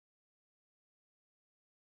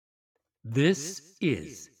This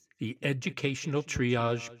is the Educational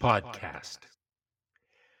Triage Podcast.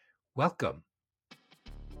 Welcome.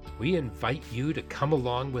 We invite you to come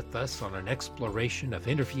along with us on an exploration of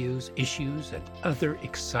interviews, issues, and other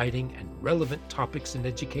exciting and relevant topics in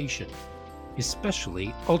education,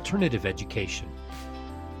 especially alternative education.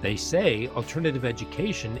 They say alternative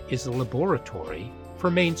education is a laboratory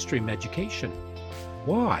for mainstream education.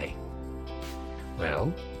 Why?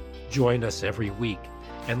 Well, join us every week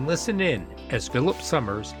and listen in as Philip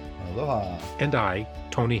Summers Aloha. and I,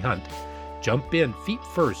 Tony Hunt, jump in feet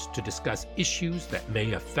first to discuss issues that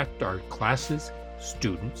may affect our classes,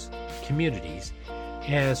 students, communities,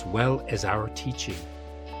 as well as our teaching.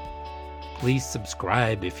 Please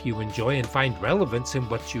subscribe if you enjoy and find relevance in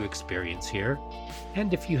what you experience here.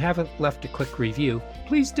 And if you haven't left a quick review,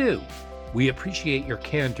 please do. We appreciate your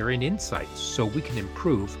candor and insights so we can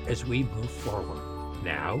improve as we move forward.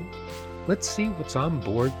 Now, let's see what's on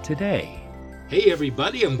board today. Hey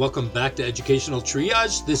everybody, and welcome back to Educational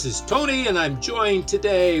Triage. This is Tony, and I'm joined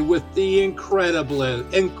today with the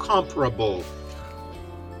incomparable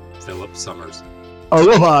Philip Summers.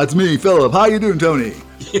 Aloha, it's me, Philip. How you doing, Tony?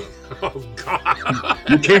 Oh, God.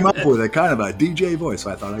 You came up with a kind of a DJ voice,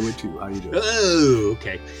 so I thought I would too. How you doing? Oh,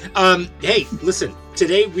 okay. Hey, listen,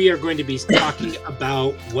 today we are going to be talking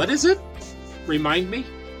about, what is it? Remind me?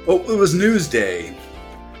 Oh, it was News Day.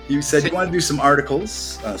 You said you wanted to do some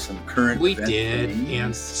articles, some current We event did, things.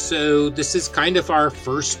 and so this is kind of our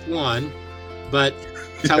first one, but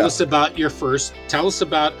tell Yeah. us about your first. Tell us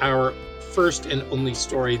about our first and only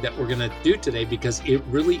story that we're going to do today, because it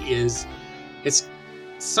really is, it's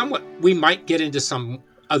somewhat, we might get into some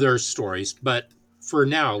other stories, but for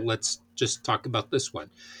now, let's just talk about this one.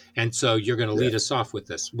 And so you're going to lead us off with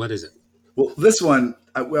this. What is it? Well, this one,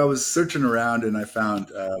 I was searching around and I found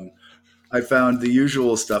the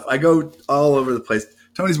usual stuff. I go all over the place.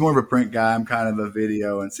 Tony's more of a print guy. I'm kind of a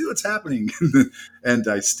video and see what's happening. And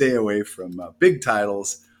I stay away from big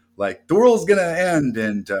titles like "The world's gonna end"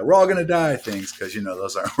 and "We're all gonna die" things, because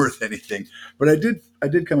those aren't worth anything. But I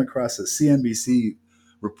did come across a CNBC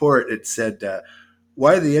report. It said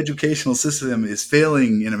why the educational system is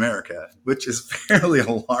failing in America, which is fairly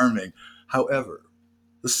alarming. However,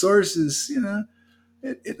 the sources,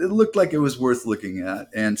 it looked like it was worth looking at,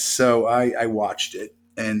 and so I watched it,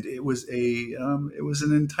 and it was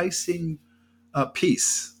an enticing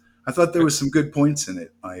piece. I thought there was some good points in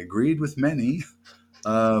it. I agreed with many.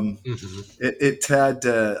 It had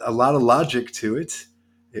a lot of logic to it.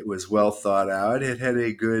 It was well thought out. It had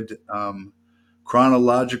a good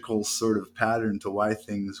chronological sort of pattern to why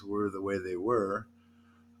things were the way they were.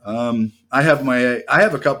 I have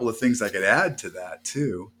a couple of things I could add to that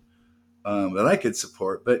too. That I could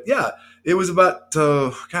support. But yeah, it was about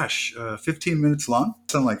 15 minutes long,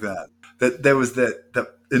 something like that. That there was the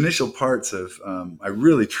initial parts of I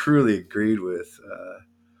really truly agreed with.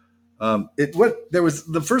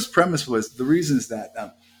 The first premise was the reasons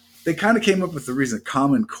that they kind of came up with the reason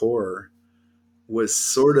Common Core was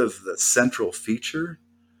sort of the central feature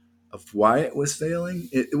of why it was failing.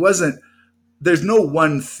 It wasn't. There's no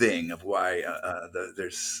one thing of why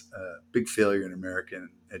there's a big failure in American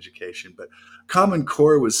education, but Common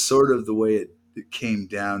Core was sort of the way it came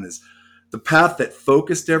down. Is the path that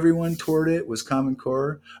focused everyone toward it was Common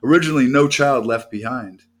Core. Originally, No Child Left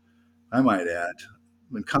Behind, I might add,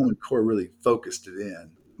 when Common Core really focused it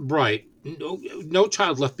in. Right. No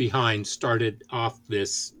Child Left Behind started off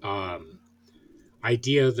this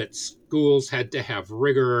idea that schools had to have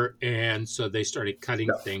rigor, and so they started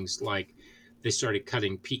cutting things like they started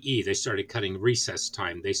cutting PE, they started cutting recess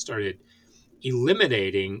time, they started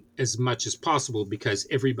eliminating as much as possible, because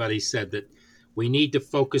everybody said that we need to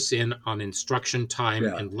focus in on instruction time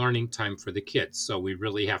and learning time for the kids. So we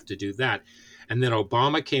really have to do that. And then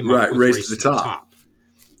Obama came up with Race to the Top,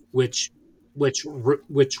 which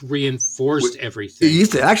reinforced everything.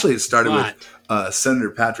 It started with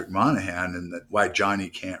Senator Patrick Moynihan and Why Johnny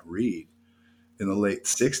Can't Read in the late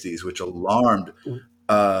 60s, which alarmed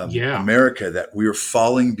America that we were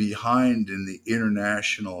falling behind in the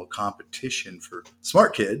international competition for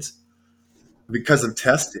smart kids because of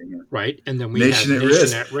testing. Right. And then we Nation had at Nation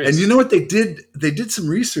Risk. at Risk. And you know what they did? They did some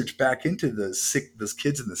research back into those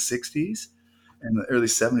kids in the 60s and the early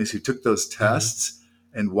 70s who took those tests.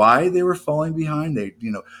 And why they were falling behind,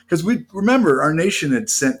 because we remember our nation had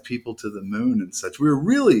sent people to the moon and such. We were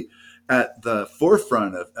really at the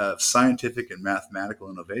forefront of scientific and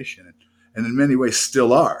mathematical innovation, and in many ways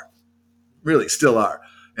still are.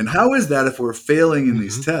 And how is that if we're failing in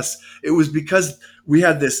these tests? It was because we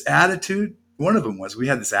had this attitude. One of them was we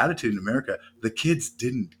had this attitude in America. The kids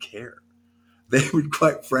didn't care. They would,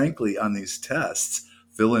 quite frankly, on these tests,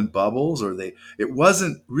 fill in bubbles, or it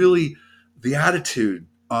wasn't really the attitude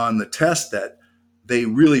on the test that they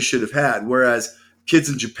really should have had. Whereas kids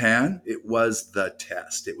in Japan, it was the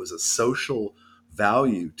test. It was a social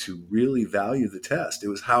value to really value the test. It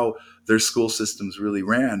was how their school systems really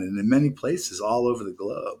ran. And in many places all over the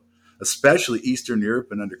globe, especially Eastern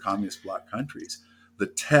Europe and under communist bloc countries, the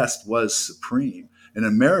test was supreme. In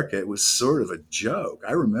America, it was sort of a joke.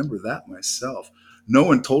 I remember that myself. No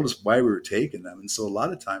one told us why we were taking them. And so a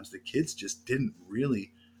lot of times the kids just didn't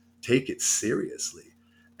really take it seriously.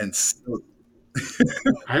 And so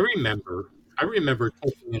I remember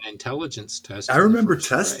taking an intelligence test. I in the remember first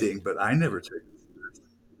grade. testing, but I never took it.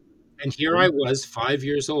 And here I was, 5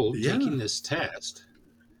 years old, Yeah. taking this test.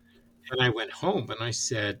 And I went home and I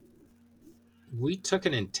said, we took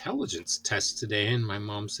an intelligence test today. And my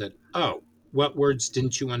mom said, oh, what words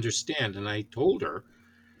didn't you understand? And I told her.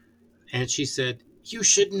 And she said, you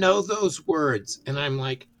should know those words. And I'm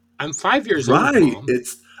like, I'm 5 years Right. old, Mom.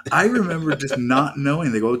 I remember just not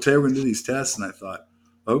knowing. They go, today we're going to do these tests. And I thought,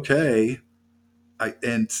 okay.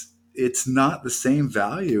 And it's not the same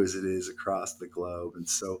value as it is across the globe. And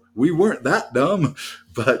so we weren't that dumb,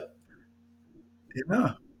 but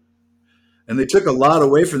yeah. And they took a lot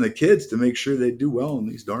away from the kids to make sure they do well in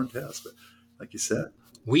these darn tests. But like you said,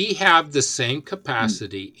 We have the same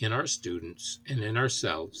capacity in our students and in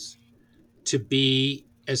ourselves to be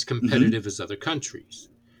as competitive as other countries.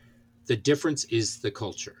 The difference is the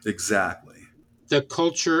culture. Exactly. The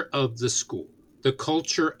culture of the school, the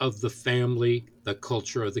culture of the family, the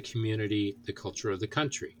culture of the community, the culture of the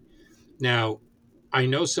country. Now, I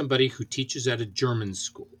know somebody who teaches at a German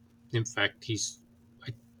school. In fact, he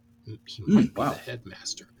might be Wow. the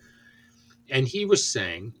headmaster. And he was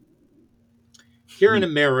saying, here in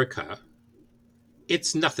America,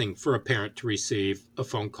 it's nothing for a parent to receive a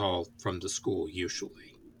phone call from the school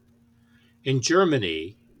usually. In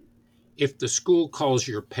Germany, if the school calls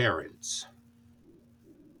your parents,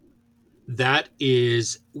 that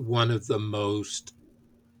is one of the most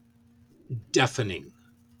deafening,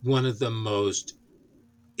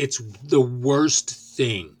 it's the worst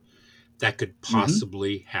thing that could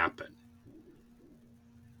possibly happen.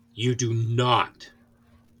 You do not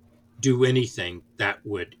do anything that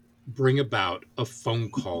would bring about a phone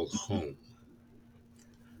call home.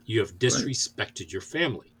 You have disrespected your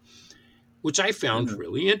family, which I found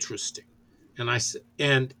really interesting. And I said,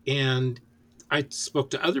 and I spoke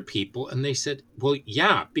to other people, and they said, "Well,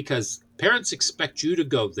 yeah, because parents expect you to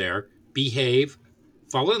go there, behave,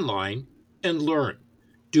 fall in line, and learn,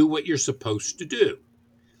 do what you're supposed to do."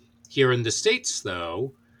 Here in the States,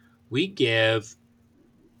 though, we give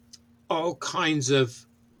all kinds of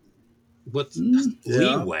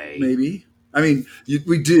leeway. Maybe. I mean,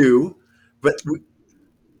 we do, but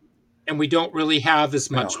and we don't really have as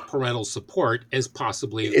much parental support as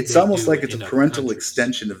possibly it's almost like it's a parental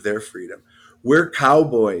extension of their freedom. We're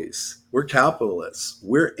cowboys. We're capitalists.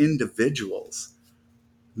 We're individuals.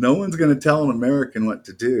 No one's going to tell an American what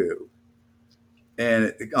to do.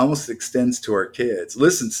 And it almost extends to our kids.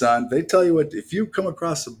 Listen, son, they tell you what, if you come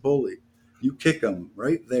across a bully, you kick them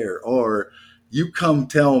right there. Or you come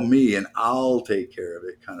tell me and I'll take care of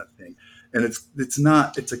it, kind of thing. And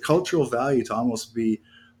it's a cultural value to almost be,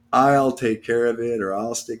 I'll take care of it, or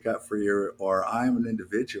I'll stick up for you, or I'm an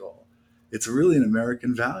individual. It's really an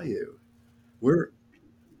American value.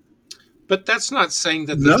 But that's not saying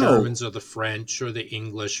that the Germans or the French or the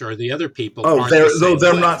English or the other people.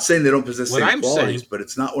 They're not saying they don't possess the same qualities, but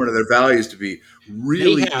it's not one of their values to be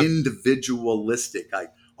really individualistic,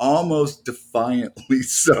 like almost defiantly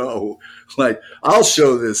so. Like, I'll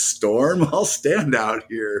show this storm. I'll stand out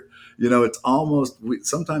here. It's almost.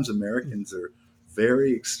 Sometimes Americans are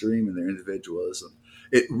very extreme in their individualism.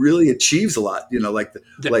 It really achieves a lot. Like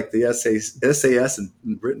the SAS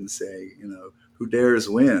in Britain say, who dares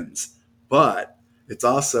wins. But it's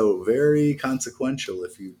also very consequential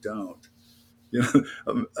if you don't.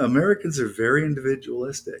 Americans are very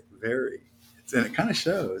individualistic, and it kind of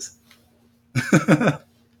shows.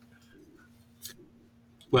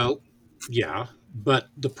 Well, yeah, but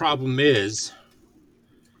the problem is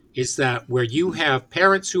that where you have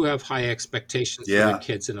parents who have high expectations for their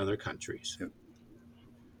kids in other countries,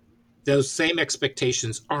 those same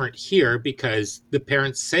expectations aren't here because the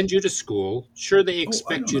parents send you to school. Sure, they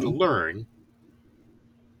expect you to learn,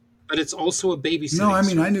 but it's also a babysitting. No, I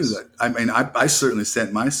mean, service. I knew that. I mean, I certainly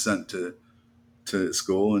sent my son to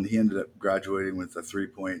school, and he ended up graduating with a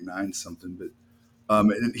 3.9 something. But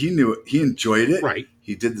and he enjoyed it. Right.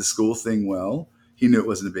 He did the school thing well. He knew it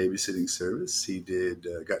wasn't a babysitting service. He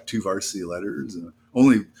got 2 varsity letters,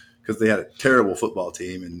 only because they had a terrible football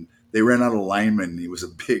team, and they ran out of linemen. He was a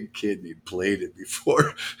big kid and he'd played it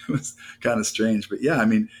before. It was kind of strange, but yeah, I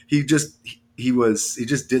mean, he just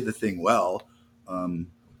did the thing well. Um,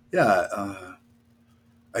 yeah,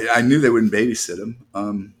 I knew they wouldn't babysit him.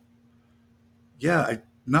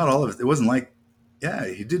 Not all of it. It wasn't like, yeah,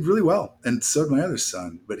 he did really well, and so did my other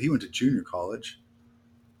son, but he went to junior college.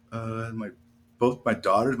 Both my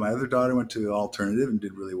daughters, my other daughter went to alternative and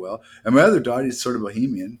did really well, and my other daughter is sort of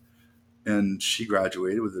bohemian, and she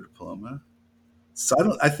graduated with a diploma. So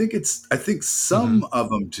I think some of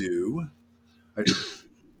them do.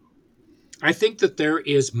 I think that there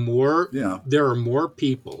is more. Yeah. There are more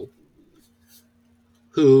people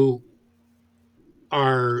who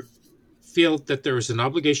feel that there is an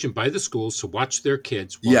obligation by the schools to watch their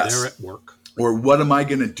kids while Yes. they're at work. Or what am I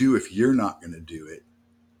going to do if you're not going to do it?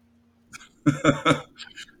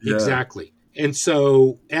 Yeah. Exactly. And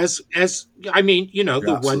so as I mean, you know,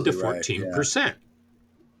 You're the 1 to absolutely right, 14%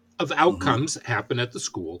 of outcomes happen at the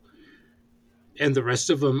school, and the rest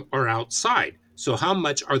of them are outside. So how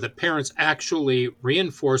much are the parents actually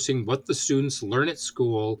reinforcing what the students learn at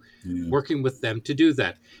school, Yeah. working with them to do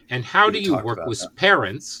that? And how do you talked work about with that.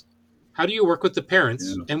 parents? How do you work with the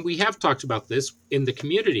parents? Yeah. And we have talked about this in the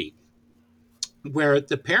community, where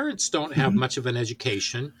the parents don't have much of an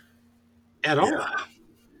education at all. Yeah.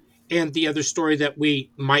 And the other story that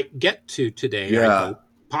we might get to today, I Yeah. hope,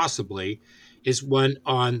 possibly, is one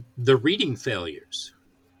on the reading failures,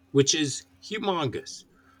 which is humongous.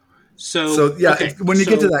 So yeah, okay, when you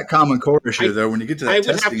get to so that Common Core issue, though, when you get to I that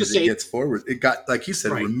would have testing, to as say- it gets forward, it got, like you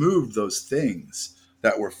said, Right. removed those things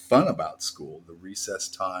that were fun about school, the recess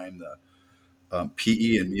time, the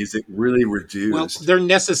PE and music, really reduced. Well, they're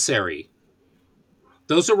necessary.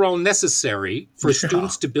 Those are all necessary for Yeah.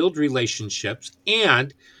 students to build relationships.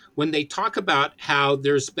 And when they talk about how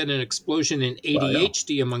there's been an explosion in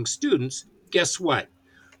ADHD among students, guess what?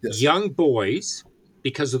 Yes. Young boys,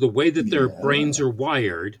 because of the way that their Yeah. brains are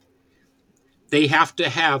wired, they have to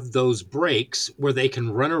have those breaks where they can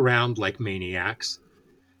run around like maniacs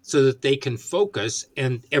so that they can focus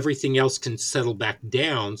and everything else can settle back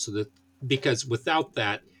down, so that, because without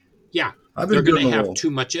that, yeah, I've they're been going to doing have too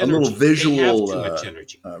much a energy. little visual They have too much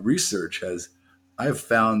energy. research I have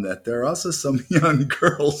found that there are also some young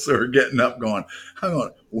girls who are getting up going,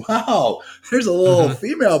 wow, there's a little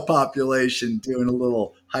female population doing a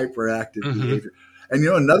little hyperactive behavior. And,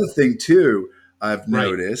 another thing, too, I've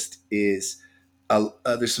noticed is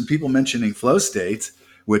there's some people mentioning flow states,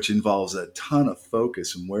 which involves a ton of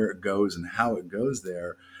focus and where it goes and how it goes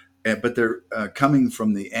there. But they're coming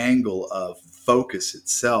from the angle of focus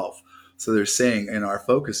itself. So they're saying, and our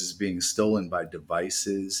focus is being stolen by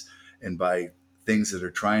devices and by things that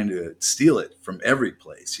are trying to steal it from every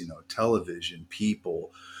place, television,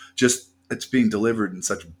 people, just it's being delivered in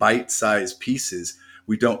such bite-sized pieces.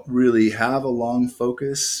 We don't really have a long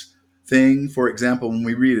focus thing. For example, when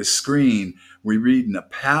we read a screen, we read in a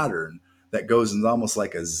pattern that goes in almost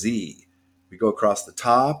like a Z. We go across the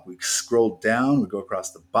top, we scroll down, we go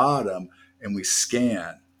across the bottom, and we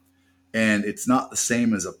scan. And it's not the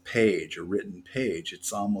same as a page, a written page.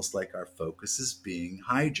 It's almost like our focus is being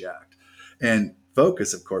hijacked. And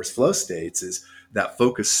focus, of course, flow states is that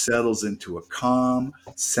focus settles into a calm,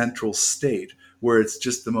 central state where it's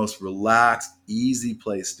just the most relaxed, easy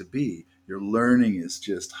place to be. Your learning is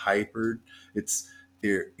just hypered.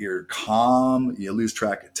 You're calm. You lose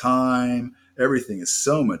track of time. Everything is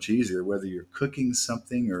so much easier, whether you're cooking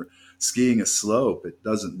something or skiing a slope, it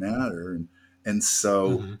doesn't matter. And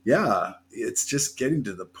so, yeah, it's just getting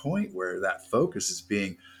to the point where that focus is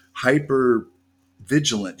being hyper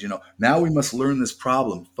vigilant. Now we must learn this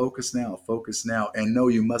problem. Focus now. And no,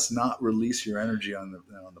 you must not release your energy on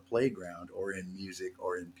the playground or in music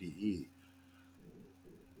or in PE.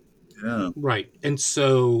 Yeah. Right. And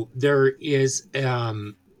so there is,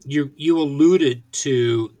 you alluded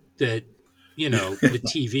to the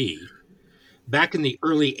TV. Back in the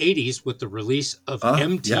early 80s with the release of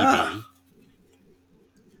MTV, yeah.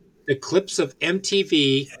 the clips of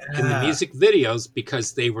MTV and the music videos,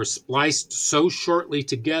 because they were spliced so shortly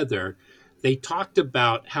together, they talked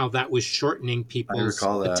about how that was shortening people's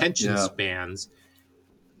attention spans.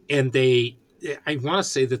 And I want to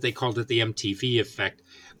say that they called it the MTV effect,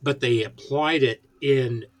 but they applied it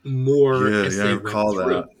in more as they went through.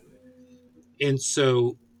 That. And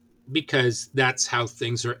so, because that's how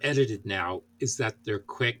things are edited now, is that they're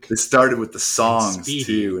quick. It started with the songs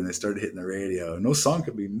too, and they started hitting the radio. No song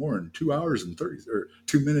could be more than 2 hours and 30 or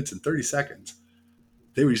 2 minutes and 30 seconds.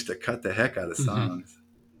 They used to cut the heck out of songs.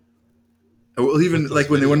 Well, even like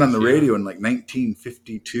when they went on the radio in like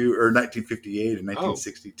 1952 or 1958 and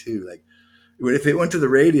 1962, like If it went to the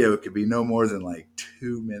radio, it could be no more than like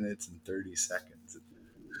 2 minutes and 30 seconds.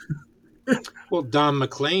 Well, Don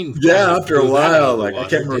McLean. Yeah, after a while, like I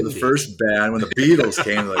can't remember didn't the he? first band when the Beatles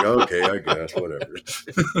came. Like, okay, I guess whatever.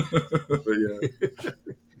 But yeah,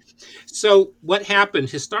 So what happened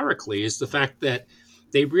historically is the fact that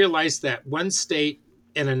they realized that one state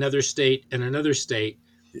and another state and another state,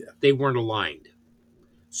 yeah, they weren't aligned.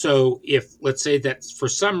 So if, let's say that for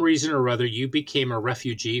some reason or other, you became a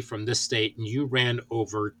refugee from this state and you ran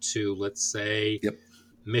over to, let's say, yep.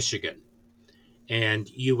 Michigan, and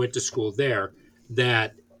you went to school there,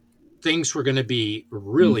 that things were going to be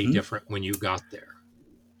really Mhm. different when you got there.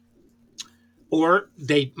 Or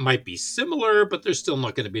they might be similar, but they're still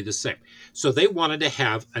not going to be the same. So they wanted to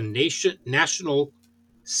have a national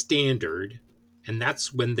standard, and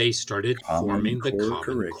that's when they started forming the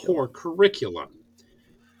Common Core curriculum,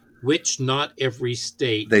 which not every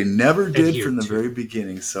state They never did adhered from the to. very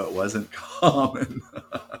beginning, so it wasn't common.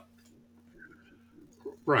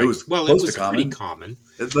 Right. It was Well, close it was to pretty common.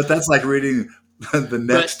 common. But that's like reading the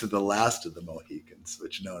next to the last of the Mohicans,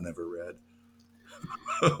 which no one ever read.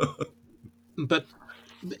 But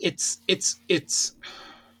it's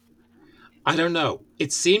I don't know.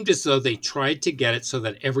 It seemed as though they tried to get it so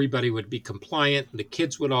that everybody would be compliant and the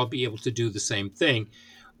kids would all be able to do the same thing,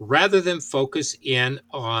 rather than focus in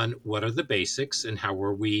on what are the basics and how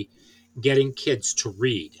are we getting kids to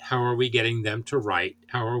read? How are we getting them to write?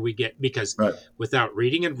 How are we because Right. without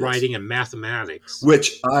reading and Yes. writing and mathematics,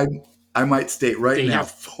 Which I might state right now,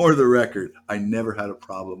 have, for the record, I never had a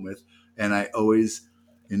problem with, and I always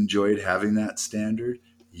enjoyed having that standard,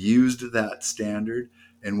 used that standard,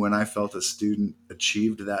 and when I felt a student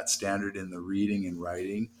achieved that standard in the reading and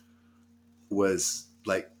writing, was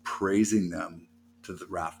like praising them to the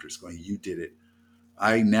rafters, going, "You did it.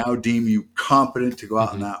 I now deem you competent to go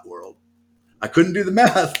out in that world." I couldn't do the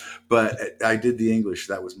math, but I did the English.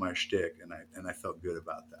 That was my shtick, and I felt good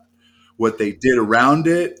about that. What they did around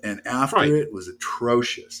it and after it was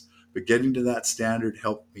atrocious. But getting to that standard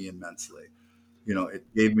helped me immensely. It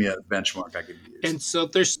gave me a benchmark I could use. And so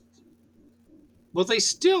they're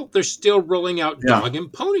still rolling out dog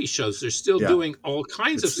and pony shows. They're still doing all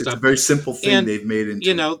kinds of stuff. It's a very simple thing they've made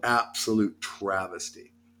into an absolute travesty.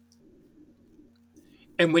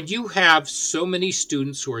 And when you have so many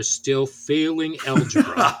students who are still failing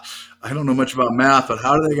algebra, I don't know much about math, but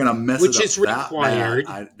how are they going to mess which it up is required?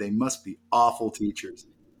 that bad? They must be awful teachers.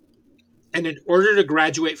 And in order to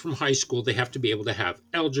graduate from high school, they have to be able to have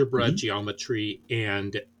algebra, geometry,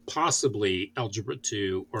 and possibly algebra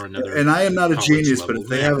 2 or another. And I am not a genius, but if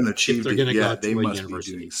they haven't if achieved they're it gonna yet, go they to a must be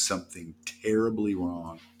university. doing something terribly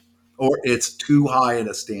wrong, or it's too high at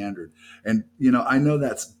a standard. And I know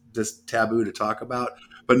that's just taboo to talk about,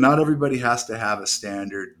 but not everybody has to have a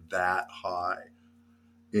standard that high.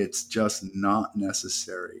 It's just not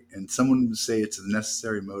necessary. And someone would say it's a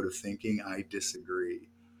necessary mode of thinking. I disagree.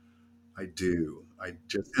 I do.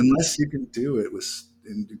 Unless you can do it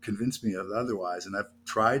and convince me of otherwise. And I've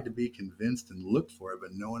tried to be convinced and looked for it,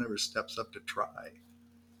 but no one ever steps up to try.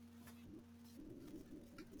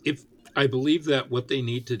 If I believe that what they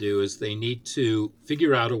need to do is they need to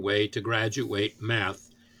figure out a way to graduate math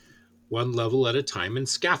one level at a time and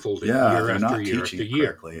scaffold it year after year after year.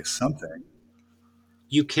 Correctly, it's something.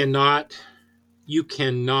 You cannot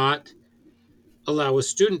allow a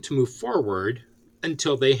student to move forward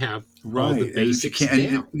until they have all the basics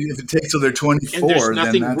down. If it takes till they're 24,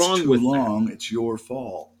 then that's too long. It's your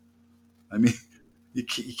fault. I mean, you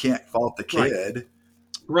can't fault the kid.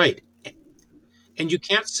 Right. And you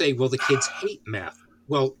can't say, well, the kids hate math.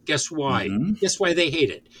 Well, guess why? Guess why they hate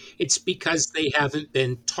it? It's because they haven't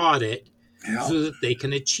been taught it so that they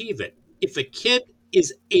can achieve it. If a kid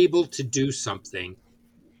is able to do something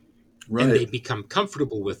and they become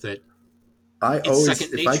comfortable with it,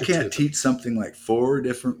 if I can't teach something like 4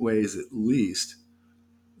 different ways at least,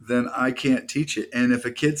 then I can't teach it. And if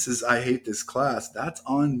a kid says, I hate this class, that's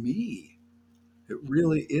on me. It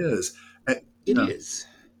really is. It is.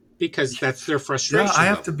 Because that's their frustration. Yeah, I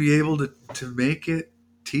have to be able to make it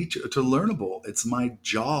learnable. It's my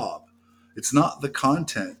job. It's not the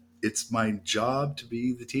content. It's my job to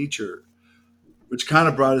be the teacher. Which kind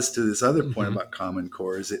of brought us to this other point about Common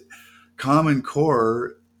Core, is that Common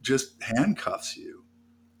Core just handcuffs you.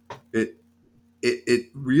 It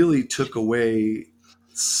really took away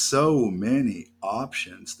so many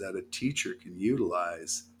options that a teacher can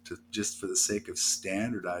utilize just for the sake of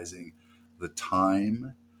standardizing the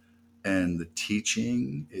time and the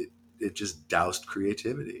teaching. It just doused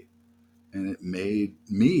creativity, and it made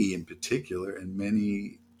me in particular and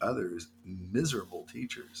many others miserable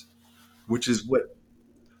teachers, which is what.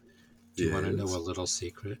 Do you want to know a little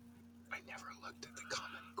secret? I never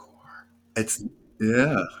It's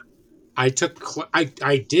yeah. I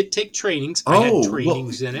did take trainings. I had Oh well,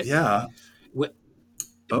 trainings in it, yeah. Wh-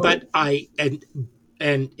 but Oh I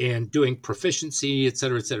and doing proficiency, et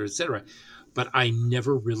cetera, et cetera, et cetera. But I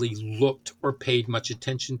never really looked or paid much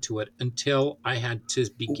attention to it until I had to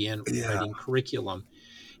begin yeah. writing curriculum.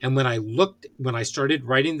 And when I started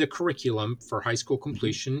writing the curriculum for high school Mhm.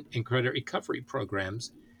 completion and credit recovery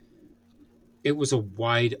programs, it was a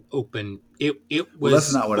wide open. It Well, that's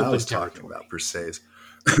was not what I open was talking about territory. per se.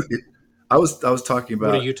 I was talking What are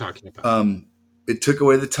about you talking about? um, it took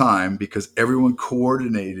away the time because everyone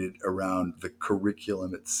coordinated around the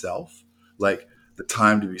curriculum itself, like the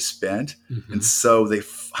time to be spent, and Hmm. so they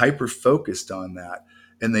hyper focused on that,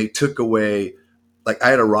 and they took away. Like I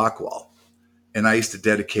had a rock wall, and I used to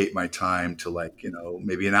dedicate my time to like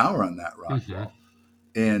maybe an hour on that rock Hmm. wall,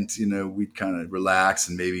 and we'd kind of relax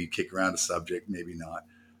and maybe kick around a subject, maybe not.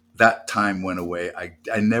 That time went away.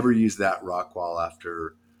 I never used that rock wall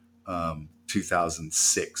after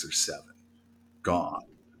 2006 or 7. Gone.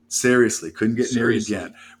 Seriously, couldn't get near it again.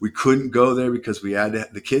 Seriously. We couldn't go there because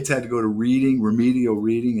the kids had to go to reading, remedial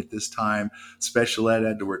reading at this time. Special ed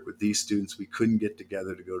had to work with these students. We couldn't get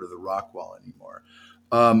together to go to the rock wall anymore.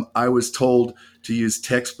 I was told to use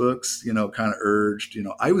textbooks, kind of urged.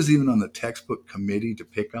 I was even on the textbook committee to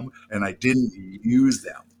pick them, and I didn't use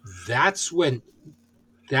them. That's when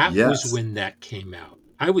that was Yes, when that came out.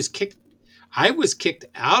 I was kicked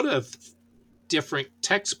out of different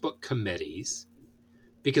textbook committees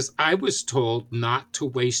because I was told not to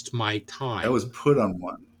waste my I was time put on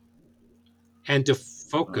one. and to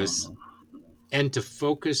focus Uh,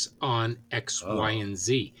 on X, Y, oh, and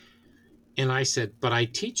Z. And I said, but I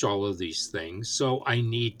teach all of these things, so I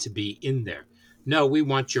need to be in there. No, we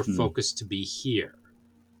want your hmm. focus to be here.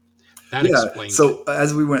 That Yeah. explains it. So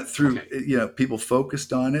as we went through, Okay. people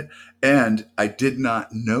focused on it, and I did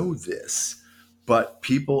not know this, but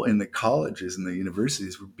people in the colleges and the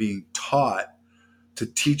universities were being taught to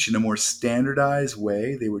teach in a more standardized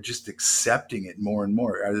way. They were just accepting it more and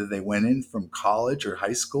more. Either they went in from college or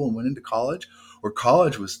high school and went into college, or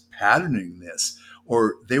college was patterning this,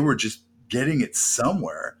 or they were just getting it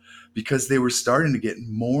somewhere because they were starting to get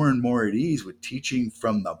more and more at ease with teaching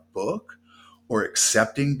from the book or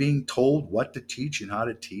accepting being told what to teach and how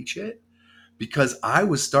to teach it, because I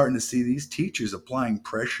was starting to see these teachers applying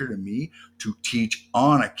pressure to me to teach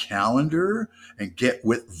on a calendar and get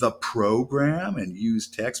with the program and use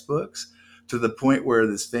textbooks, to the point where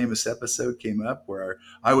this famous episode came up where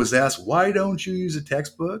I was asked, "Why don't you use a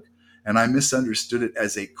textbook?" And I misunderstood it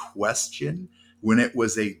as a question when it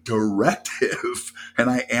was a directive. And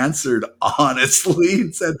I answered honestly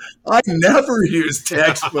and said, "I never use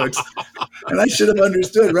textbooks." And I should have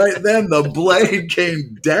understood right then. The blade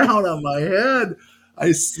came down on my head.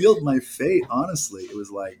 I sealed my fate, honestly. It was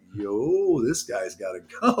like, yo, this guy's got to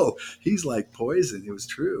go. He's like poison. It was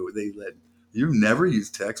true. They let you never use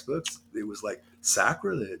textbooks. It was like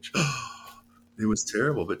sacrilege. It was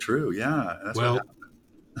terrible, but true. Yeah, that's what Well,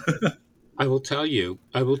 happened.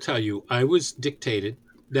 I was dictated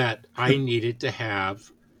that I needed to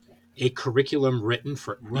have a curriculum written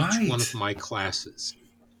for each one of Right. my classes.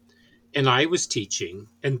 And I was teaching,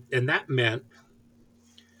 and that meant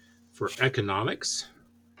for economics,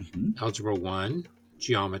 Mhm. algebra 1,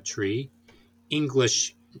 geometry,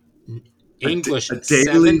 English A English daily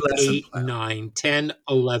 7, lesson 8, plan. 9, 10,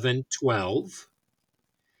 11, 12.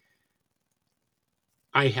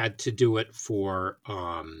 I had to do it for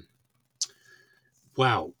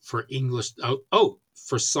for English.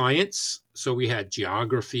 For science. So we had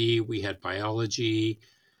geography, we had biology,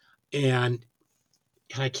 and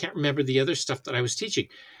I can't remember the other stuff that I was teaching.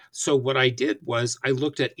 So what I did was I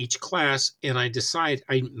looked at each class and I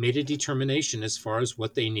made a determination as far as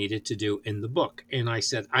what they needed to do in the book. And I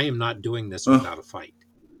said, I am not doing this Oh, without a fight.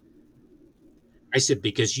 I said,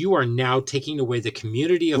 because you are now taking away the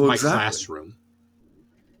community of well, my exactly. classroom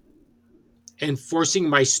and forcing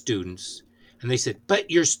my students. And they said,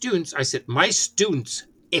 but your students, I said, my students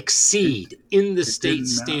It, exceed in the it state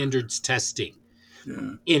didn't matter. standards testing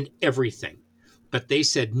Yeah. in everything. But they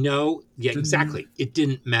said, no, yeah, Didn't matter. exactly. It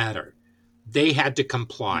didn't matter. They had to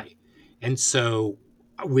comply. And so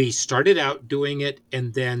we started out doing it,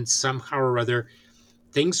 and then somehow or other,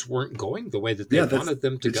 things weren't going the way that they Yeah, that's wanted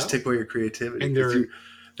them to they just go. take away your creativity And because they're, you.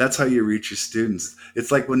 That's how you reach your students.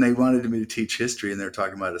 It's like when they wanted me to teach history and they're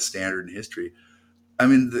talking about a standard in history. I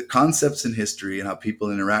mean, the concepts in history and how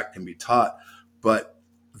people interact can be taught, but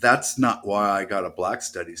that's not why I got a Black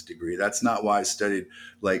Studies degree. That's not why I studied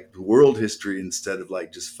like world history instead of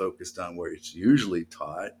like just focused on where it's usually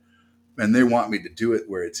taught. And they want me to do it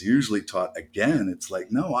where it's usually taught again. It's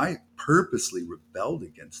like, no, I purposely rebelled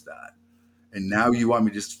against that. and now you want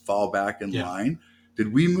me to just fall back in line?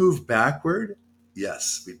 Did we move backward?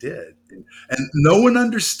 Yes, we did. And no one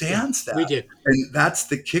understands that. We did. And that's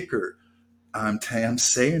the kicker. I'm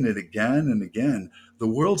saying it again and again. The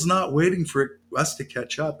world's not waiting for us to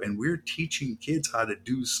catch up, and we're teaching kids how to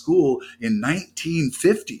do school in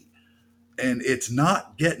 1950. And it's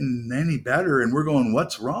not getting any better, and we're going,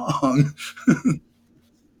 what's wrong?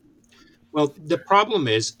 Well, the problem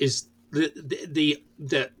is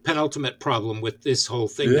the penultimate problem with this whole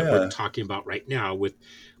thing that we're talking about right now with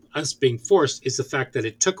us being forced is the fact that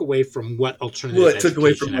it took away from what alternative education. Well, it took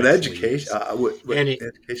away from what education,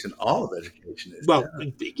 education, all of education is. Well,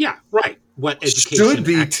 yeah, right. What education should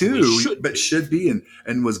be too, but should be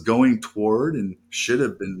and was going toward and should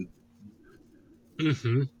have been.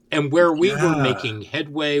 Mm-hmm. And where we were making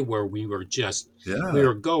headway, where we were just we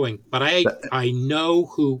were going. But I know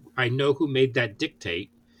who made that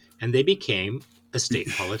dictate, and they became a state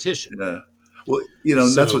politician. Yeah. Well,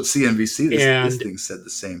 that's what CNBC, this thing said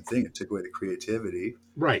the same thing. It took away the creativity.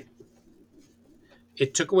 Right.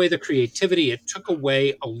 It took away the creativity. It took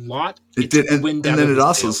away a lot. It did. And then it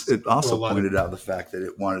also pointed out the fact that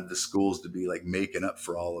it wanted the schools to be like making up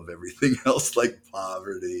for all of everything else, like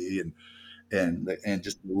poverty and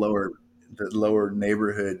just the lower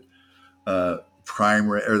neighborhood crime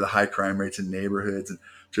rate, or the high crime rates in neighborhoods. And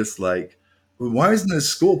just like, why isn't this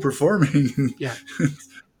school performing? Yeah.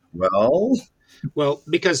 Well,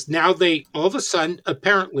 because now they all of a sudden,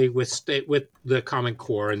 apparently with the Common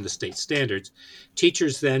Core and the state standards,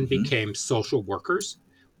 teachers then became social workers.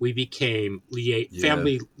 We became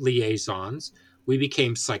family liaisons. We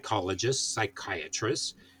became psychologists,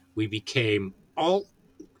 psychiatrists. We became a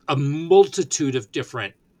multitude of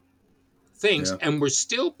different things, and we're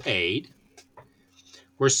still paid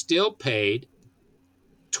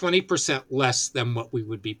 20% less than what we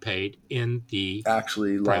would be paid in the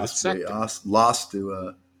private sector. Lost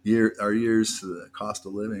to our years to the cost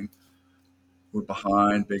of living. We're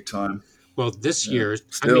behind big time. Well, this year,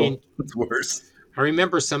 still, it's worse. I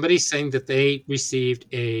remember somebody saying that they received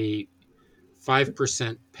a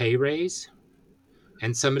 5% pay raise,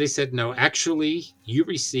 and somebody said, no, actually, you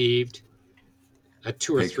received a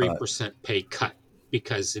 2 or 3% pay cut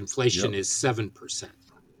because inflation is 7%.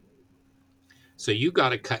 So you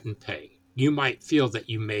got a cut in pay. You might feel that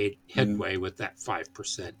you made headway with that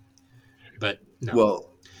 5%, but no.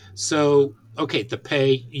 Well, so, okay, the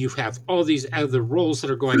pay, you have all these other roles that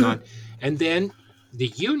are going on. And then the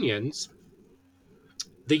unions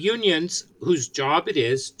whose job it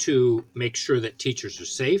is to make sure that teachers are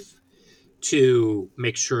safe, to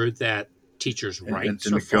make sure that teachers' rights and to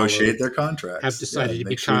negotiate their contracts, have decided to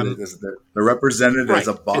become they're represented as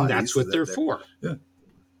a body, and that's what they're for. Yeah.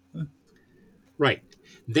 Right.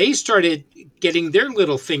 They started getting their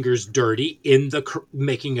little fingers dirty in the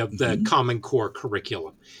making of the Common Core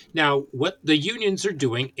curriculum. Now, what the unions are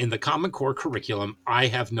doing in the Common Core curriculum, I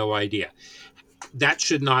have no idea. That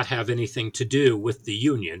should not have anything to do with the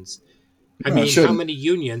unions. I mean, how many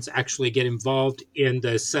unions actually get involved in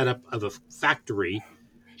the setup of a factory,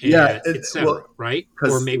 et cetera, right?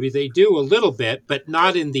 Or maybe they do a little bit, but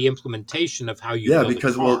not in the implementation of how you build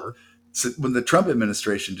a car. So when the Trump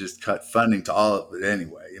administration just cut funding to all of it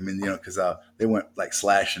anyway, I mean, because they went like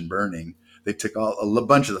slash and burning. They took a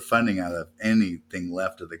bunch of the funding out of anything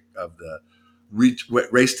left of the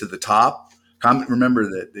race to the top. Remember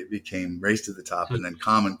that it became race to the top, and then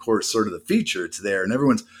Common Core is sort of the feature. It's there, and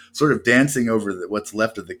everyone's sort of dancing over what's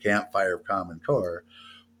left of the campfire of Common Core.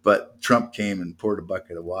 But Trump came and poured a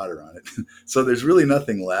bucket of water on it, so there's really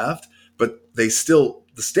nothing left. But the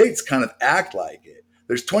states kind of act like it.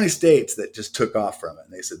 There's 20 states that just took off from it.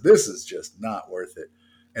 And they said, this is just not worth it.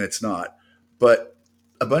 And it's not. But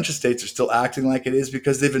a bunch of states are still acting like it is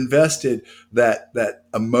because they've invested that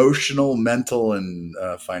emotional, mental, and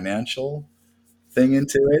financial thing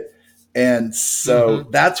into it. And so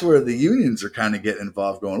that's where the unions are kind of getting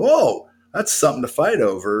involved going, whoa, that's something to fight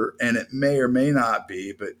over. And it may or may not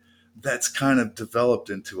be, but that's kind of developed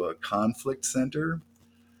into a conflict center.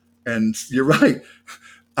 And you're right.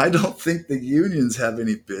 I don't think the unions have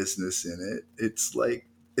any business in it. It's like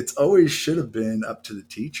it's always should have been up to the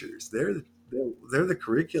teachers. They're the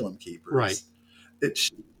curriculum keepers. Right. They're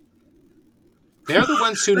the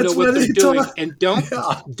ones who know what they're doing. And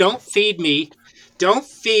don't feed me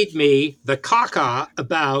the caca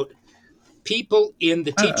about people in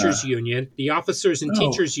the teachers union, the officers and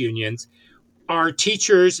teachers unions are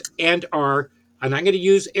teachers and I'm going to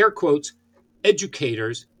use air quotes,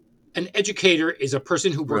 educators. An educator is a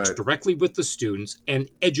person who works directly with the students and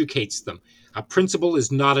educates them. A principal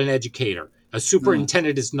is not an educator. A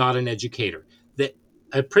superintendent is not an educator.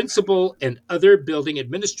 A principal and other building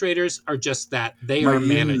administrators are just that. They My are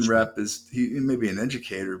union management. rep he may be an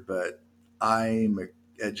educator, but I'm an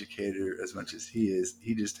educator as much as he is.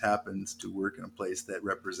 He just happens to work in a place that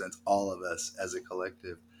represents all of us as a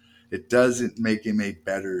collective. It doesn't make him a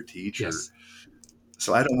better teacher. Yes,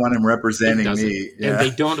 So I don't want him it representing doesn't. me, And yeah, they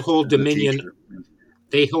don't hold as a dominion. teacher.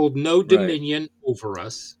 They hold no Right. dominion over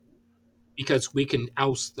us because we can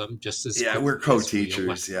oust them just as Yeah, we're quickly as we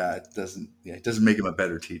elect. co-teachers. It doesn't make him a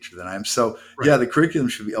better teacher than I am. So Right. yeah, the curriculum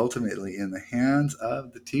should be ultimately in the hands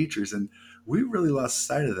of the teachers, and we really lost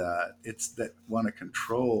sight of that. It's that want to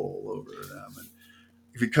control over them, and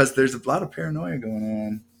because there's a lot of paranoia going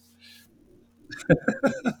on.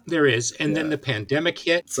 There is. And then Yeah, the pandemic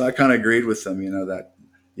hit. so I kind of agreed with them. That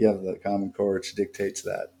you have the Common Core, which dictates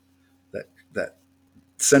that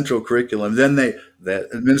central curriculum. Then the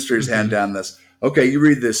administrators hand Mhm. down this, okay, you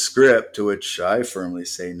read this script, to which I firmly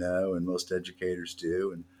say no, and most educators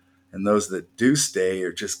do. And those that do stay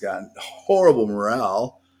are just got horrible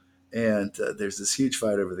morale. And there's this huge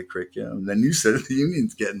fight over the curriculum. And then you said the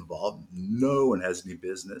unions get involved. No one has any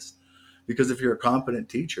business. Because if you're a competent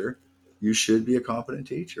teacher, you should be a competent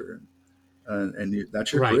teacher.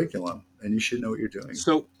 That's your Right. curriculum. And you should know what you're doing.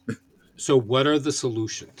 So, so what are the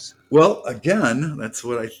solutions? Well, again, that's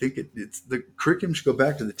what I think. It's the curriculum should go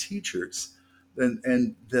back to the teachers,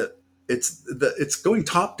 and it's going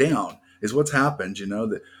top down is what's happened.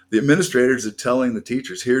 The administrators are telling the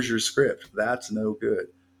teachers, "Here's your script." That's no good.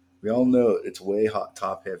 We all know it's way hot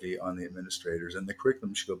top heavy on the administrators, and the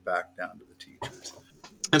curriculum should go back down to the teachers.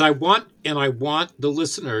 And I want the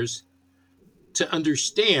listeners to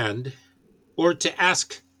understand or to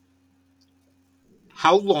ask,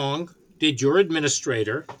 how long did your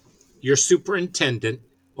administrator, your superintendent,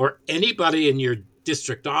 or anybody in your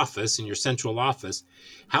district office, in your central office,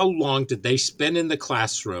 how long did they spend in the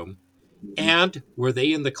classroom? Mhm. And were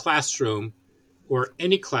they in the classroom or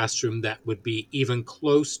any classroom that would be even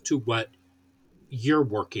close to what you're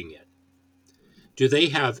working in? Do they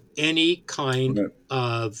have any kind Right.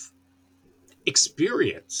 of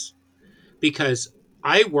experience? Because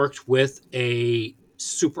I worked with a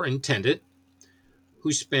superintendent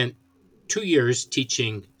who spent 2 years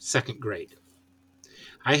teaching second grade.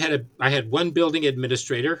 I had one building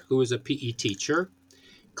administrator who was a PE teacher,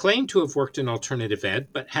 claimed to have worked in alternative ed,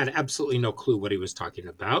 but had absolutely no clue what he was talking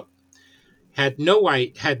about. Had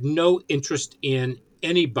no interest in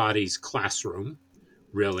anybody's classroom,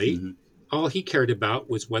 really. Mhm. All he cared about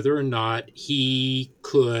was whether or not he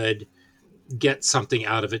could get something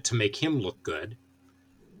out of it to make him look good.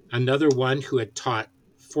 Another one who had taught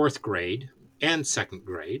fourth grade and second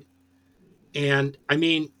grade. And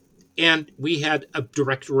we had a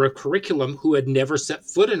director of curriculum who had never set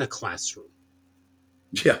foot in a classroom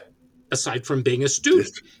Yeah. aside from being a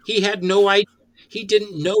student. He had no idea. He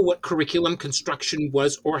didn't know what curriculum construction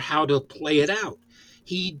was or how to play it out.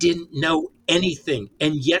 He didn't know anything,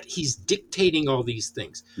 and yet he's dictating all these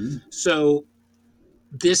things. Mhm. So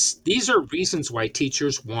these are reasons why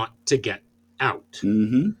teachers want to get out,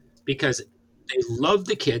 Mhm. because they love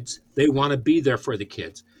the kids, they want to be there for the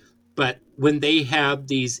kids. But when they have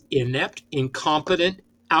these inept, incompetent,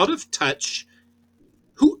 out of touch,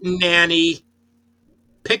 hootenanny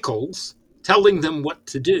pickles telling them what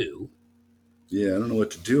to do, Yeah, I don't know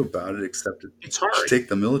what to do about it except to it's just hard. take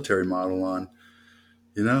the military model on.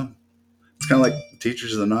 You know, it's kind of like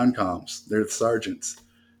teachers are the non-coms; they're the sergeants,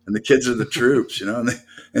 and the kids are the troops.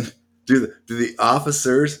 And do the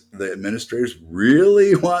officers, the administrators,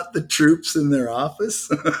 really want the troops in their office?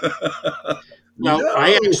 Well, No.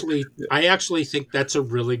 I actually think that's a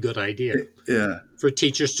really good idea Yeah, for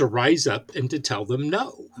teachers to rise up and to tell them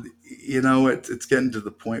no. it's getting to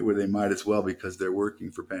the point where they might as well, because they're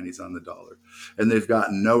working for pennies on the dollar, and they've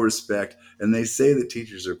gotten no respect. And they say that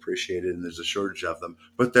teachers are appreciated and there's a shortage of them,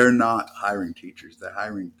 but they're not hiring teachers. They're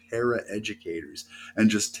hiring para educators and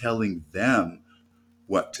just telling them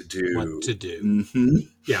what to What do. to do. Hmm.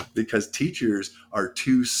 Yeah. Because teachers are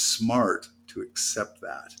too smart to accept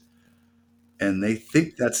that, and they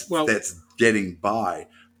think Well, that's getting by,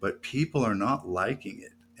 but people are not liking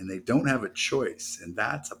it, and they don't have a choice, and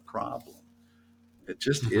that's a problem. It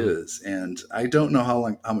just mhm. is. And I don't know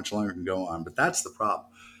how much longer it can go on, but that's the problem.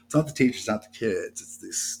 It's not the teachers, not the kids.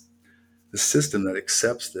 It's the system that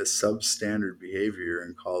accepts this substandard behavior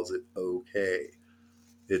and calls it okay.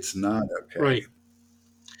 It's not okay. Right.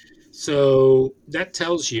 So that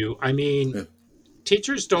tells you, Yeah.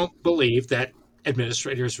 teachers don't believe that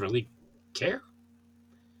administrators really care.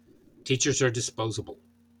 Teachers are disposable,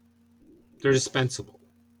 they're dispensable.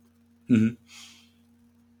 Mhm.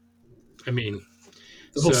 I mean,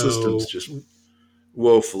 The whole system's so just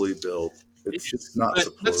woefully built. It's just not But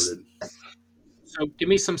let's supported. so give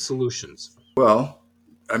me some solutions. Well,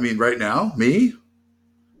 I mean, right now, me,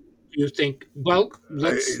 You think, well,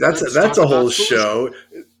 let's that's talk a about whole solutions. show.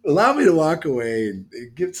 Allow me to walk away and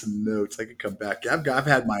give some notes. I can come back. I've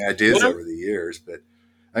had my ideas What I, over the years, but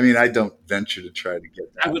I mean, I don't venture to try to get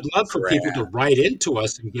I that would love for people to grand. write into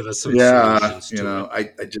us and give us some Yeah, solutions to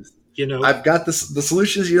it. I just You know, I've got this. The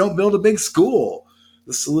solution is you don't build a big school.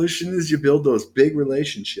 The solution is you build those big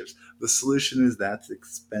relationships. The solution is that's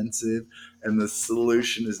expensive, and the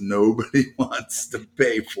solution is nobody wants to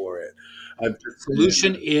pay for it. I've just been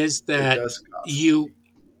solution is it that does cost you, money.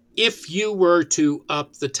 if you were to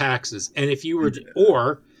up the taxes, and if you were to, Yeah.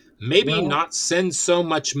 or maybe Well, not send so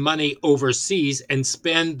much money overseas and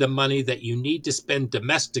spend the money that you need to spend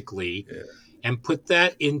domestically yeah. and put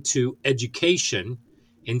that into education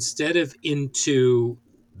instead of into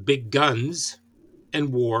big guns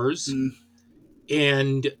and wars Mm,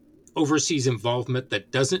 and overseas involvement that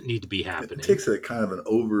doesn't need to be it happening. takes a kind of an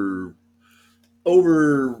over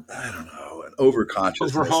I don't know, an over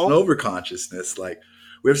consciousness, Overhaul. like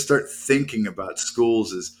we have to start thinking about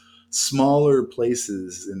schools as smaller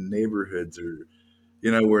places in neighborhoods, or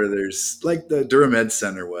where there's like the Durham Ed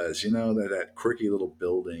Center was, that quirky little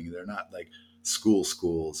building. They're not like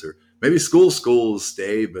schools, or maybe schools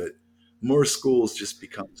stay, but more schools just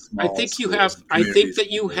become I small think you schools have. and I community think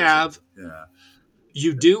that you centers, and have. yeah.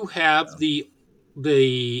 You do have the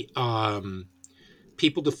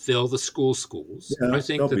people to fill the schools. Yeah, I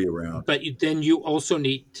think they'll that, be around. but then you also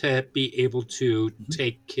need to be able to Mhm.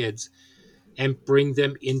 take kids and bring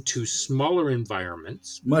them into smaller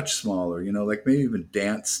environments. Much smaller, like maybe even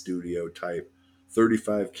dance studio type,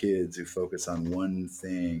 35 kids who focus on one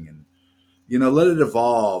thing, and let it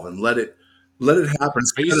evolve and let it happen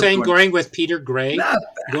Are you instead of saying going, going with Peter Gray, not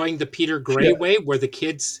going the Peter yeah, Gray way, where the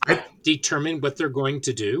kids I, determine what they're going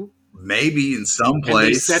to do maybe in some and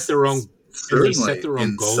they set place, their own certainly in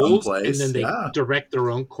some goals, and then place, they yeah. direct their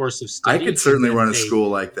own course of I could study, and certainly then run a they school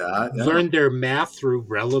like that. Yeah. learn their math through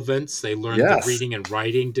relevance. They learn the Yes. reading and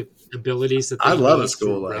writing abilities that I they love a need school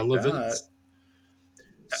through like that. relevance.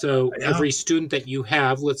 So Yeah. every student that you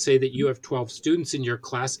have, let's say that you have 12 students in your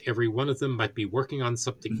class, every one of them might be working on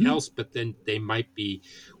something Hmm. else, but then they might be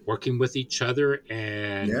working with each other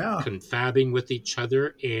and Yeah. confabbing with each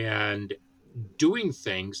other and doing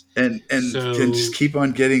things. And can just So, keep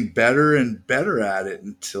on getting better and better at it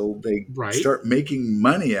until they right. start making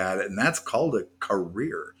money at it, and that's called a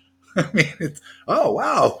career. I mean, it's oh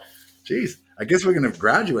wow, geez. I guess we're going to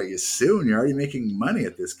graduate you soon. You're already making money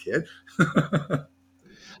at this, kid.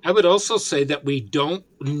 I would also say that we don't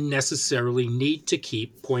necessarily need to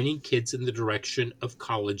keep pointing kids in the direction of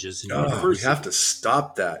colleges and Oh, we have to universities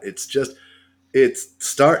stop that.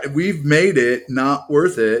 We've made it not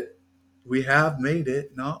worth it. We have made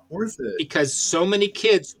it not worth it. because so many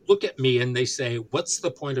kids look at me and they say, "What's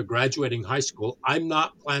the point of graduating high school? I'm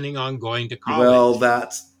not planning on going to Well, college."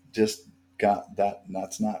 that's just got that.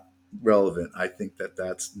 That's not relevant. I think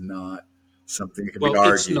that's not something that can be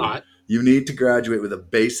Well, it's argued. not, You need to graduate with a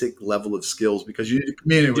basic level of skills because you need to you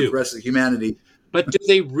communicate with the do. rest of humanity. But Yeah, do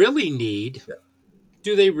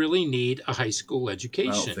they really need a high school I don't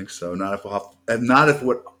education? think so. Not if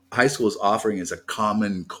what high school is offering is a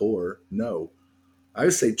common core. No, I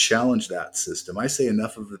would say challenge that system. I say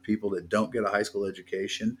enough of the people that don't get a high school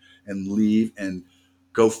education and leave and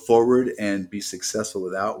go forward and be successful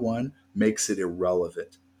without one makes it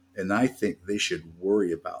irrelevant. And I think they should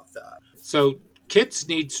worry about that. So kids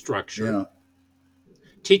need structure. Yeah.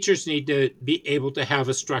 Teachers need to be able to have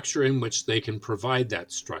a structure in which they can provide that Hmm.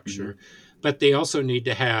 structure, but they also need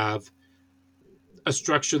to have a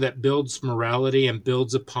structure that builds morality and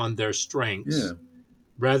builds upon their Yeah. strengths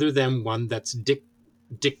rather than one that's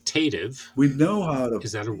dictative. We know how to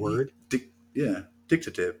Is that a be, word? yeah,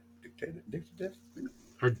 dictative, dictative,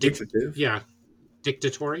 Or dictative, yeah,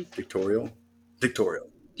 dictatory? dictatorial,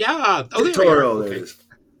 dictatorial, Yeah. Oh, there we are. dictatorial. There it Okay. is.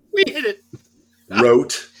 We hit it.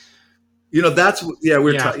 Wrote. That's what. Yeah,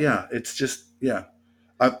 Yeah. yeah. It's just yeah.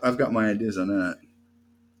 I've got my ideas on that.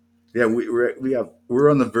 Yeah, we're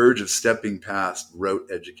on the verge of stepping past rote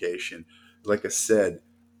education. Like I said,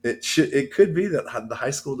 it could be that the high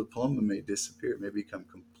school diploma may disappear, it may become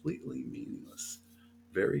completely meaningless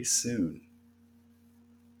very soon.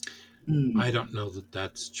 Hmm. I don't know that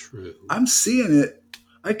that's true. I'm seeing it.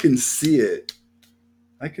 I can see it.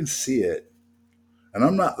 I can see it. And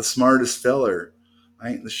I'm not the smartest feller. I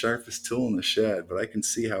ain't the sharpest tool in the shed, but I can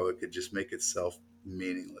see how it could just make itself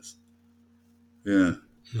meaningless. Yeah.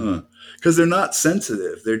 Hmm. Huh. Because they're not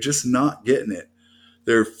sensitive. They're just not getting it.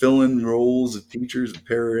 They're filling roles of teachers and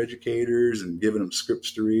paraeducators and giving them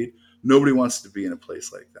scripts to read. Nobody wants to be in a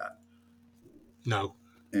place like that. No.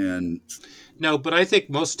 And No, but I think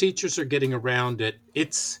most teachers are getting around it.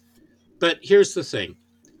 But here's the thing.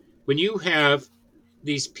 When you have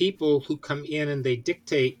these people who come in and they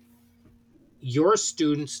dictate your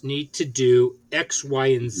students need to do X, Y,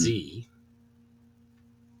 and Z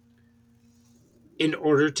in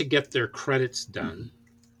order to get their credits done,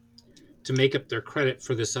 to make up their credit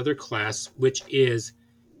for this other class, which is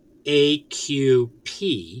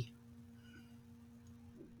AQP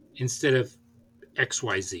instead of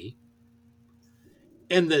XYZ.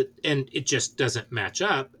 And it just doesn't match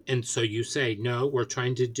up. And so you say, no, we're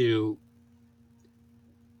trying to do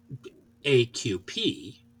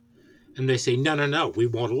AQP. And they say, no, we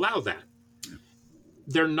won't allow that.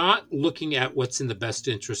 They're not looking at what's in the best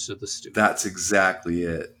interest of the student. that's exactly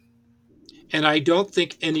it. And I don't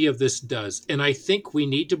think any of this does. And I think we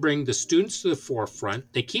need to bring the students to the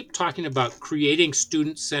forefront. They keep talking about creating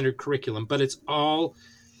student-centered curriculum, but it's all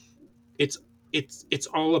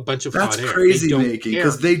a bunch of That's hot air. crazy making,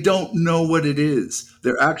 because they don't know what it is.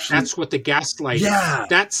 They're actually, that's what the gaslight Yeah. is.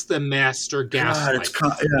 That's the master gaslight.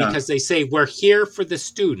 yeah. Because they say, we're here for the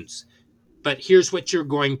students, but here's what you're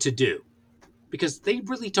going to do. Because they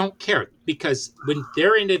really don't care. Because when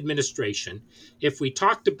they're in administration, if we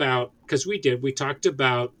talked about, because we talked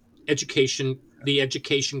about education, the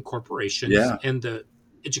education corporations Yeah. and the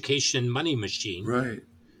education money machine, Right.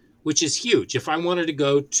 which is huge. If I wanted to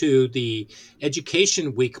go to the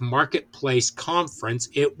Education Week Marketplace conference,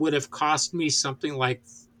 it would have cost me something like,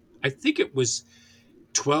 I think it was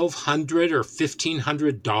 $1,200 or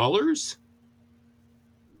 $1,500.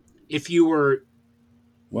 If you were,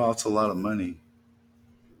 Wow, it's a lot of money.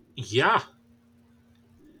 yeah,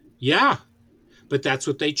 but that's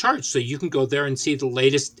what they charge. So you can go there and see the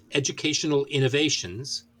latest educational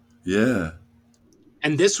innovations. Yeah.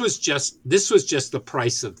 And this was just the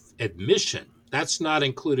price of admission. That's not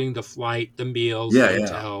including the flight, the meals, Yeah, the yeah.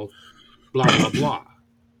 hotel, blah blah blah.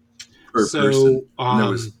 Per So, person. And that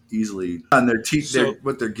was easily, and so-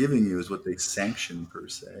 what they're giving you is what they sanction, per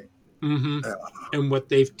se. mhm. Yeah. And what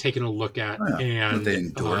they've taken a look at, Yeah, and what they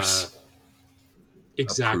endorse.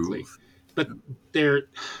 exactly. Approve. But they're,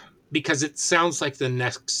 because it sounds like the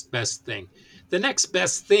next best thing. The next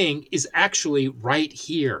best thing is actually right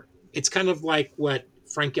here. It's kind of like what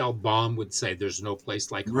Frank L. Baum would say, there's no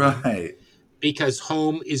place like home. Right. Because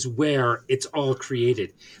home is where it's all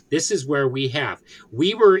created. This is where we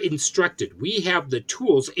were instructed. We have the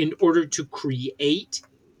tools in order to create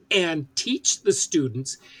and teach the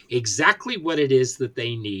students exactly what it is that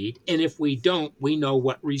they need. And if we don't, we know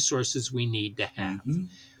what resources we need to have. Mhm.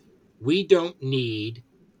 We don't need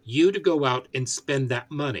you to go out and spend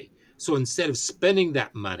that money. So instead of spending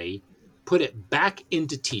that money, put it back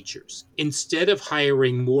into teachers. Instead of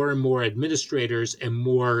hiring more and more administrators and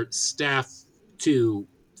more staff to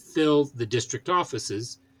fill the district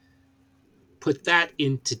offices, put that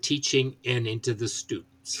into teaching and into the students.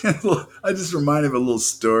 I just reminded of a little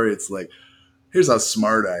story. It's like, here's how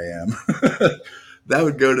smart I am. That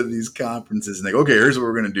would go to these conferences and they go, okay, here's what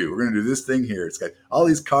we're going to do. We're going to do this thing here. It's got all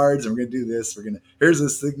these cards and we're going to do this. Here's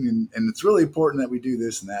this thing. And it's really important that we do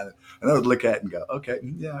this and that. And I would look at it and go, okay.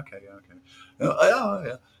 Oh,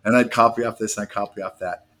 yeah. And I'd copy off this and I'd copy off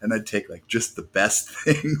that. And I'd take like just the best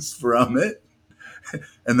things from it.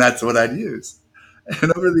 And that's what I'd use.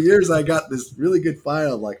 And over the years, I got this really good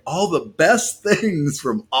file of like all the best things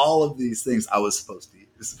from all of these things I was supposed to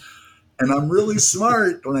use. And I'm really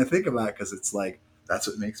smart when I think about it, because it's like, that's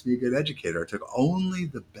what makes me a good educator. I took only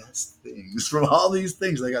the best things from all these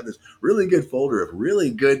things. I got this really good folder of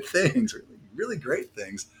really good things, really great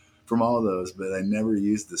things from all of those, but I never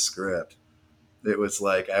used the script. It was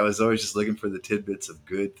like I was always just looking for the tidbits of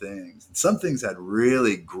good things. And some things had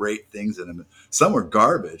really great things in them. Some were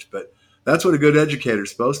garbage, but that's what a good educator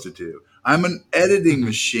is supposed to do. I'm an editing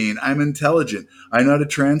machine. I'm intelligent. I know how to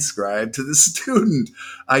transcribe to the student.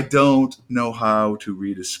 I don't know how to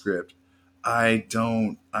read a script. I'm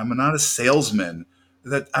not a salesman.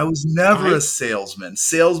 That I was never a salesman.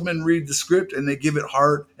 Salesmen read the script and they give it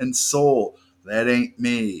heart and soul. That ain't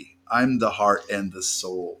me. I'm the heart and the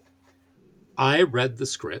soul. I read the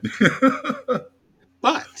script,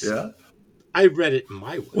 but Yeah. I read it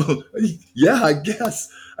my way. Well, yeah, I guess.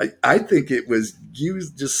 I think it was you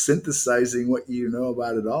just synthesizing what you know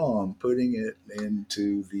about it all and putting it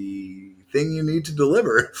into the thing you need to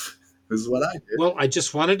deliver. Is what I did. Well, I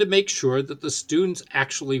just wanted to make sure that the students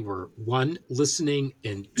actually were, one, listening,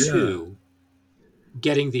 and two,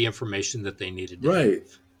 getting the information that they needed to Right.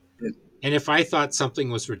 have. And if I thought something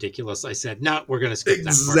was ridiculous, I said, no, we're going to skip that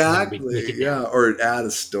part. Exactly. Yeah. Or add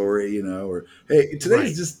a story, or hey,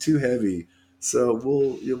 today's just too heavy. So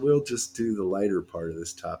we'll just do the lighter part of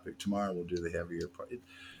this topic. Tomorrow we'll do the heavier part.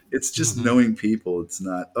 It's just Mm-hmm. knowing people. It's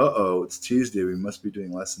not, it's Tuesday. We must be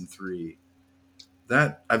doing lesson 3.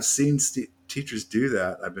 That I've seen teachers do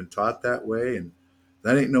that. I've been taught that way, and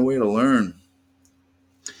that ain't no way to learn.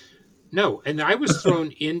 No, and I was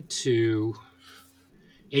thrown into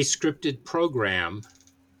a scripted program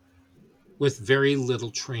with very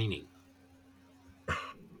little training.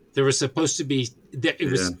 There was supposed to be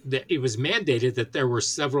it was mandated that there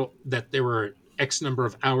were X number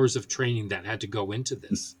of hours of training that had to go into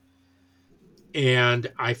this.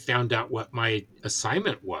 And I found out what my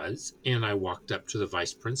assignment was, and I walked up to the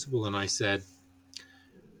vice principal and I said,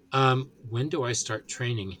 when do I start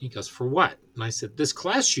training? And he goes, for what? And I said, this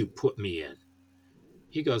class you put me in.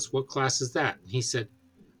 He goes, what class is that? And he said,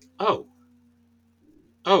 oh,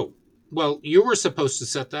 well, you were supposed to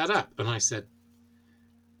set that up. And I said,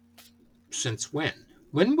 since when?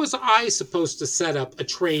 When was I supposed to set up a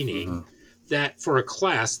training that for a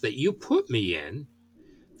class that you put me in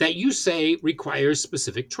that you say requires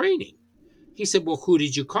specific training? He said, well, who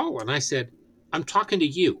did you call? And I said, I'm talking to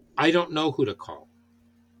you. I don't know who to call.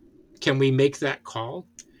 Can we make that call?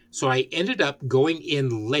 So I ended up going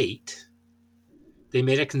in late. They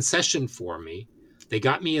made a concession for me. They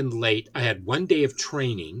got me in late. I had 1 day of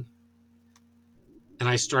training, and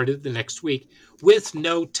I started the next week with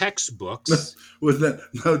no textbooks. With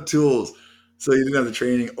no tools. So you didn't have the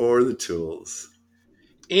training or the tools.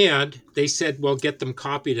 And they said, well, get them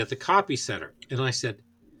copied at the copy center. And I said,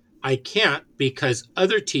 I can't, because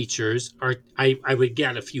other teachers I would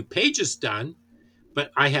get a few pages done,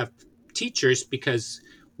 but I have teachers, because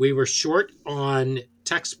we were short on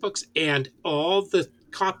textbooks, and all the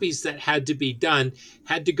copies that had to be done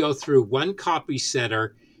had to go through one copy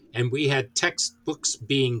center, and we had textbooks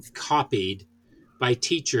being copied by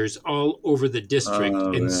teachers all over the district.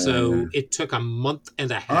 So it took a month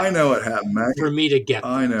and a half. I know what happened, Maggie. For me to get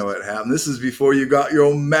I know what happened. This is before you got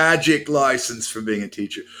your magic license for being a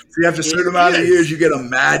teacher. So after a certain amount of years, you get a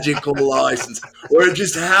magical license, or it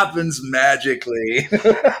just happens magically.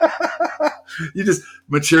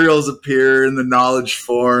 Materials appear and the knowledge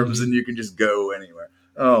forms, and you can just go anywhere.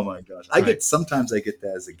 Oh my gosh. Sometimes I get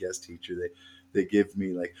that as a guest teacher. They give me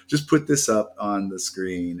like, just put this up on the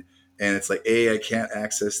screen. And it's like, A, I can't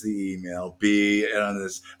access the email. B, on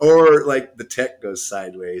this, or like the tech goes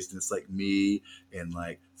sideways, and it's like me and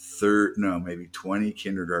like maybe 20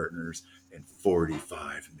 kindergartners in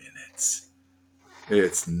 45 minutes.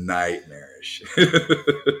 It's nightmarish.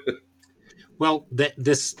 Well,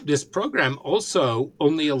 this program also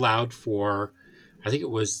only allowed for, I think it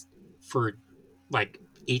was for like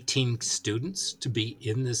 18 students to be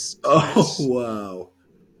in this class. Oh, wow.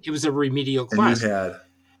 It was a remedial class. And you had...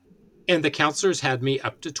 And the counselors had me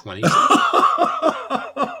up to 20.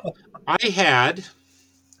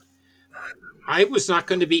 I was not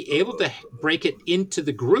going to be able to break it into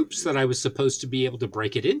the groups that I was supposed to be able to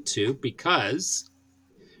break it into, because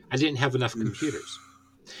I didn't have enough computers.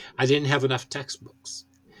 I didn't have enough textbooks.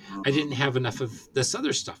 I didn't have enough of this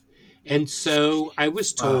other stuff. And so I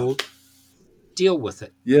was told, deal with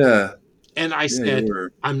it. Yeah. And I said,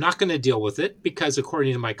 I'm not going to deal with it, because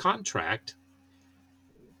according to my contract,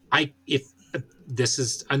 if this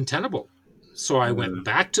is untenable. So I went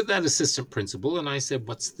back to that assistant principal and I said,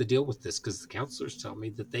 what's the deal with this? Because the counselors tell me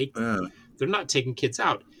that they're not taking kids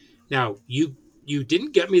out. Now, you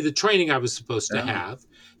didn't get me the training I was supposed to have.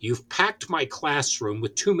 You've packed my classroom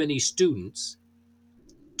with too many students.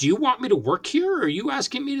 Do you want me to work here, or are you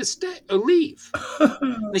asking me to stay or leave?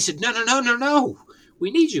 They said, no.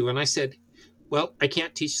 We need you. And I said, well, I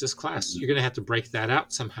can't teach this class. You're going to have to break that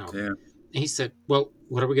out somehow. Yeah. And he said, well,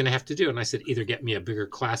 what are we going to have to do? And I said, either get me a bigger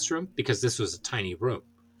classroom, because this was a tiny room.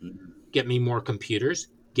 Get me more computers.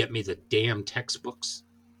 Get me the damn textbooks.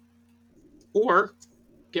 Or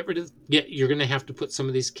you're going to have to put some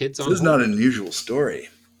of these kids on. This is not an unusual story.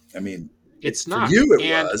 I mean, it's not. For you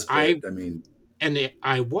it was, but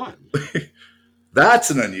I won. That's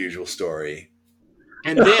an unusual story.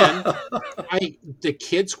 And then the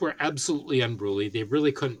kids were absolutely unruly. They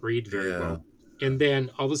really couldn't read very well. And then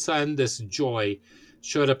all of a sudden, this Joy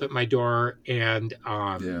showed up at my door, and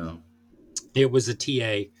it was a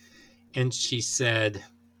TA. And she said,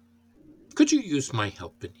 could you use my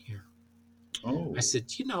help in here? Oh. I said,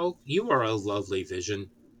 you are a lovely vision.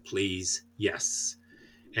 Please. Yes.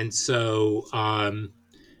 And so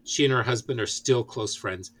she and her husband are still close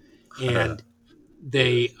friends. And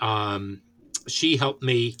she helped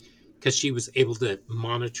me, because she was able to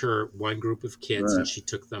monitor one group of kids, and she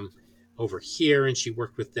took them over here and she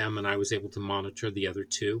worked with them, and I was able to monitor the other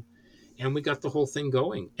two. and we got the whole thing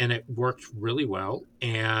going, and it worked really well.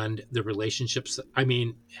 And the relationships, I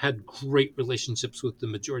mean, had great relationships with the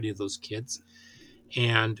majority of those kids.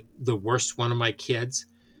 And the worst one of my kids,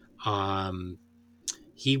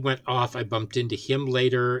 he went off. I bumped into him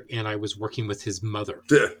later, and I was working with his mother.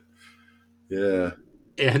 Yeah.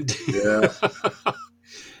 And Yeah.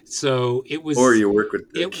 so it was. Or you work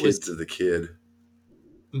with the kids of the kid.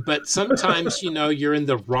 But sometimes, you're in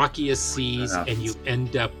the rockiest seas That and happens. you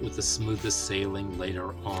end up with the smoothest sailing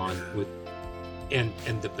later on with and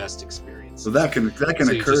the best experience. So that can So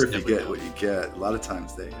you occur just if you never get know. what you get. A lot of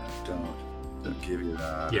times they don't give you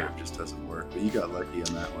that. Yeah. Or it just doesn't work. But you got lucky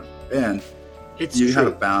on that one. And It's you had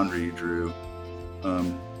a true. boundary you drew.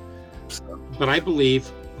 But I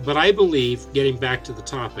believe, getting back to the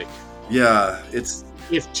topic, Yeah, it's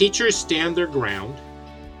if teachers stand their ground,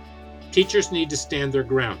 teachers need to stand their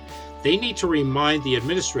ground. They need to remind the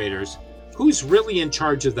administrators who's really in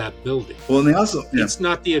charge of that building. well, and they also It's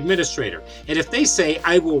not the administrator. And if they say,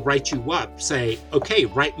 I will write you up, say, okay,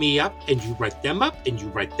 write me up, and you write them up, and you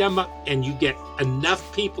write them up, and you get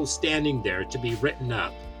enough people standing there to be written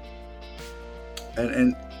up.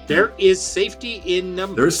 and There is safety in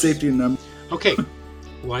numbers. there's safety in numbers. Okay.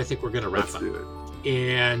 Well, I think we're going to wrap Let's up. do it.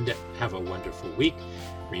 And have a wonderful week.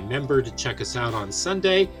 Remember to check us out on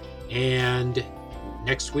Sunday. And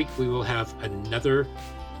next week, we will have another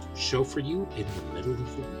show for you in the middle of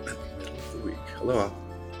the week. Middle of the week. Aloha.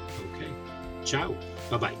 Okay. Ciao.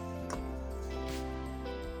 Bye-bye.